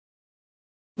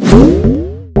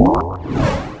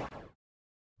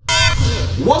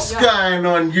What's going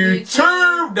on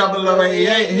YouTube?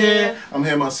 0088 here. I'm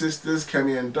here with my sisters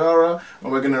Kemi and Dara,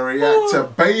 and we're gonna react to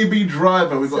Baby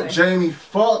Driver. We got Jamie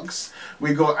Foxx,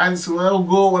 we got Ansel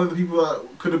Elgort, one of the people that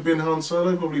could have been Han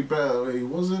Solo, probably better, but he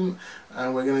wasn't.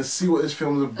 And we're gonna see what this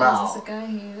film's about. Is this a guy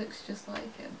who looks just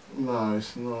like him? No,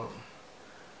 it's not.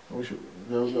 I wish it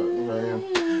was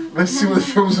like, let's see what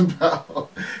this film's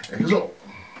about.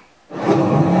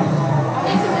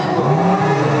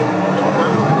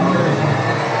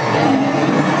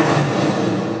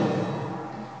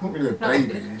 Not really a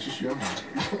baby, it's just young.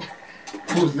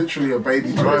 It was literally a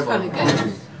baby driver.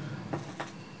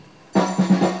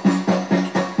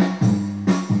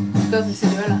 Go to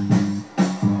Cinderella.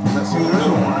 That's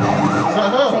Cinderella. Is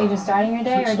that her? So you're just starting your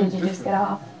day, or did you just get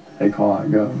off? They call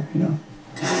it go, you know.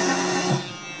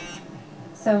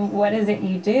 So what is it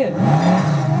you do?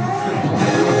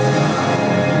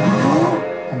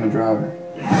 I'm a driver.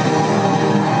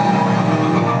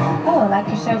 Oh, like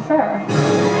a chauffeur.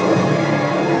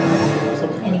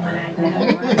 Anyone I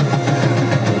know?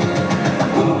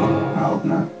 I hope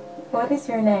not. What is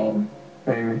your name?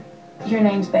 Baby. Your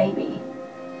name's Baby.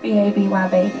 B-A-B-Y,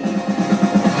 Baby.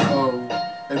 Oh,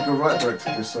 Edgar Wright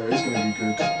directed this, so it's gonna be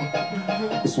good.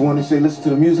 It's the one that say listen to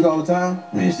the music all the time?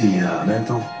 Is he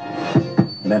mental?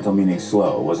 Mental meaning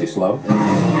slow. Was he slow?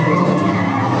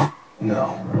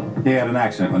 No. He had an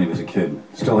accident when he was a kid.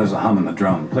 Still has a hum in the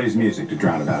drum. Plays music to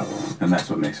drown it out. And that's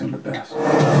what makes him the best.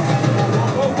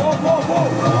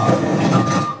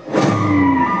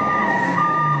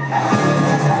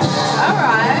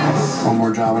 Alright. One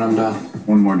more job and I'm done.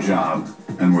 One more job,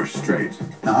 and we're straight.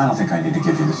 Now, I don't think I need to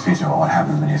give you the speech about what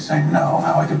happens when you say no,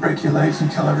 how I could break your legs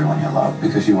and kill everyone you love,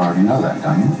 because you already know that,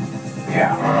 don't you?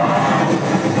 Yeah.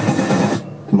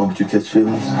 The moment you catch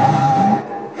feelings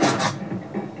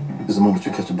is the moment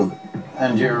you catch a bullet.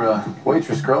 And your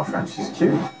waitress girlfriend, she's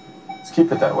cute. Let's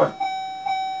keep it that way.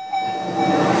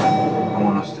 I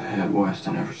want us to head west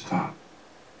and never stop.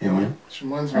 You know what I mean? Which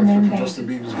reminds me of flipping Justin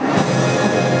Bieber's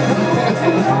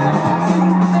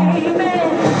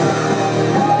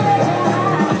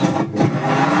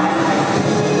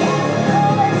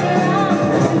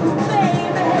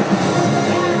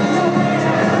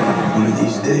One of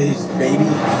these days, baby,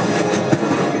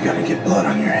 you gotta get blood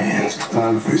on your hands.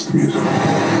 Time to face the music.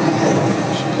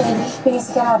 Baby, please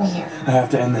get out of here. I have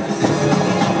to end this.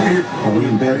 Are we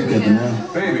in bed together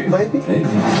now? Baby. Baby? Baby.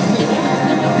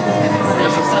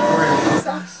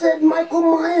 I said Michael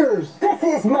Myers. This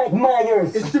is Mike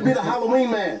Myers. It should be the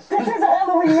Halloween mask. This is a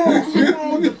Halloween mask.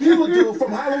 What the Puma dude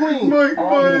from Halloween. Mike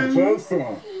Myers.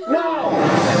 Jason. No!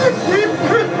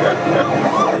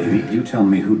 Baby, you tell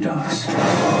me who does.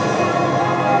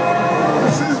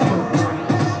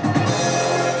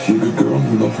 She a good girl,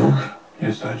 you love her?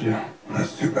 Yes, I do.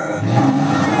 That's too bad.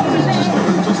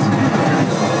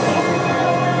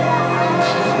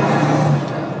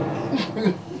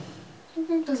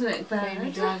 Doesn't look bad.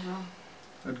 Baby Driver.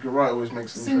 Edgar Wright always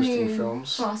makes interesting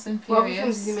films. Fast and What Furious.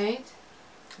 films has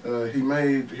he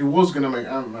made? He was gonna make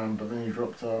Ant-Man, but then he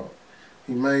dropped out.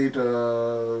 He made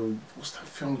what's that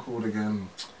film called again?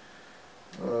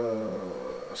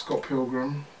 Scott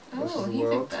Pilgrim versus the he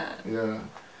World. did that. Yeah,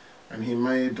 and he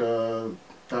made that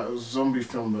zombie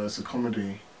film that's a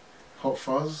comedy, Hot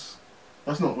Fuzz.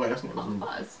 That's not that's not a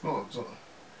zombie.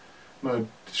 No,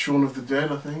 Shaun of the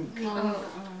Dead, I think. Oh.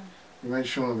 He made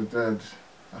Shaun of the Dead.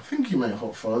 I think he made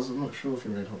Hot Fuzz. I'm not sure if he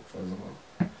made Hot Fuzz or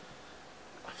not.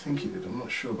 I think he did. I'm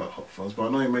not sure about Hot Fuzz, but I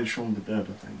know he made Shaun of the Dead,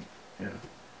 I think. Yeah.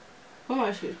 Oh,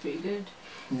 actually, it's pretty good.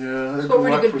 Yeah, It's got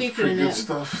really good was people pretty in good it.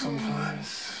 stuff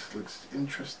sometimes. Looks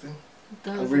interesting. It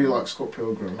does. I really like Scott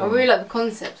Pilgrim. I really like the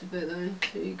concept of it though.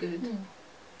 It's really good.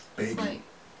 Baby. It's like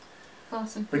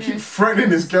Fast and They Furious. keep threatening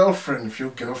his girlfriend. If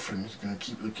your girlfriend is gonna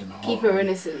keep looking hot, Keep her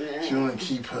innocent. Yeah. you want to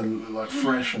keep her like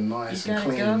fresh and nice You and got a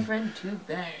clean. girlfriend too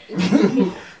bad.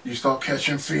 You start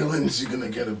catching feelings, you're gonna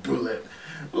get a bullet.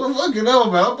 Well, fucking hell,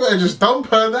 man! I better just dump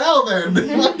her now then.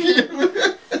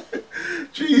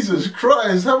 Jesus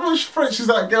Christ! How much French is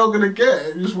that girl gonna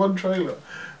get in just one trailer?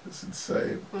 That's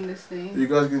insane. Honestly. Are you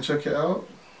guys gonna check it out?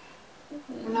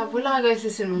 Will I go to the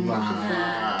cinema and watch it?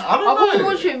 I I'll don't probably know.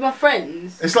 watch it with my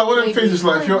friends. It's like one of them Maybe. things. It's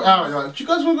like if you're out, you're like, do you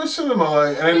guys want to go cinema?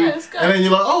 Like, and then, Yeah, let's go. and then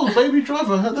you're like, oh, Baby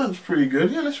Driver, that's pretty good.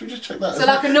 Yeah, let's just check that. So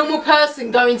like a normal person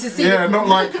going to see. Yeah, not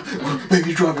like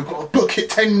Baby Driver, got to book it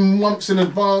 10 months in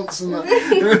advance and that.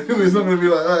 It's not going to be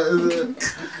like that,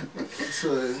 is it?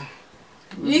 So.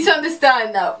 You need to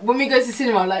understand that when we go to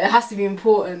cinema, like it has to be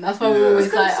important. That's why we're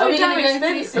always like, so are we going to damn go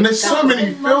and see? expensive. And there's so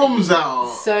many films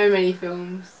out. So many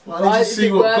films. Like, I need to Is see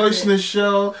it what worth Ghost in it? the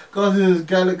Shell, Guardians of the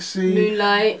Galaxy,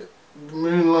 Moonlight.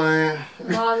 Moonlight,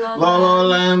 La La La La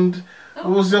Land.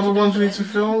 What was the other ones we need to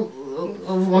film?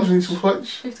 Other ones we need to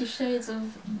watch? 50 Shades of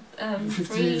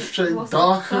 50 Shades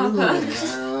Darker.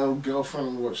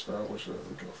 Girlfriend, watch that. Watch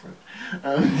that, Girlfriend.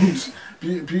 And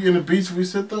Beauty and the Beast. Have we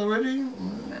said that already?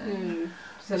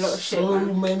 There's a lot of shit. So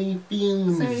many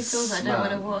films. So many films I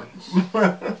don't want to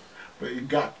watch. But you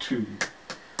got to.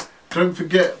 Don't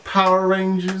forget Power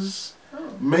Rangers.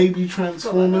 Maybe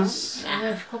Transformers.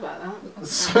 I forgot about that.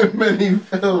 So many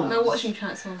films. No watching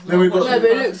Transformers. Then we got No, but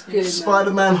it looks good.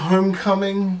 Spider-Man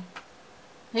Homecoming.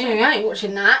 Yeah, I ain't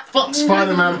watching that. Fuck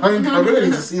Spider-Man Homecoming. We don't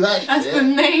need to see that That's shit. the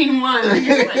main one.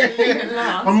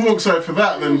 I'm more excited for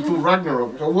that than Full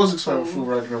Ragnarok. I was excited for Full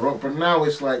Ragnarok, but now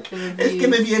it's like, it's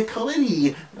going to be a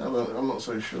comedy. I'm not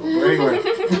so sure. But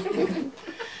anyway.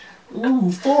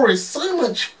 Ooh, Thor is so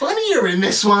much funnier in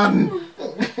this one.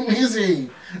 Is he?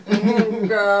 Oh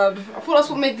god. I thought that's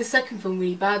what made the second film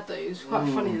really bad though. It was quite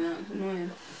funny and that. It was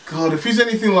annoying. God, if he's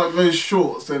anything like those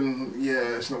shorts, then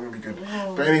yeah, it's not going to be good.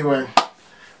 But anyway,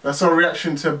 that's our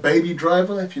reaction to Baby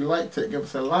Driver. If you liked it, give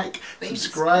us a like,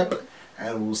 subscribe,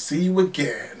 and we'll see you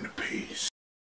again. Peace.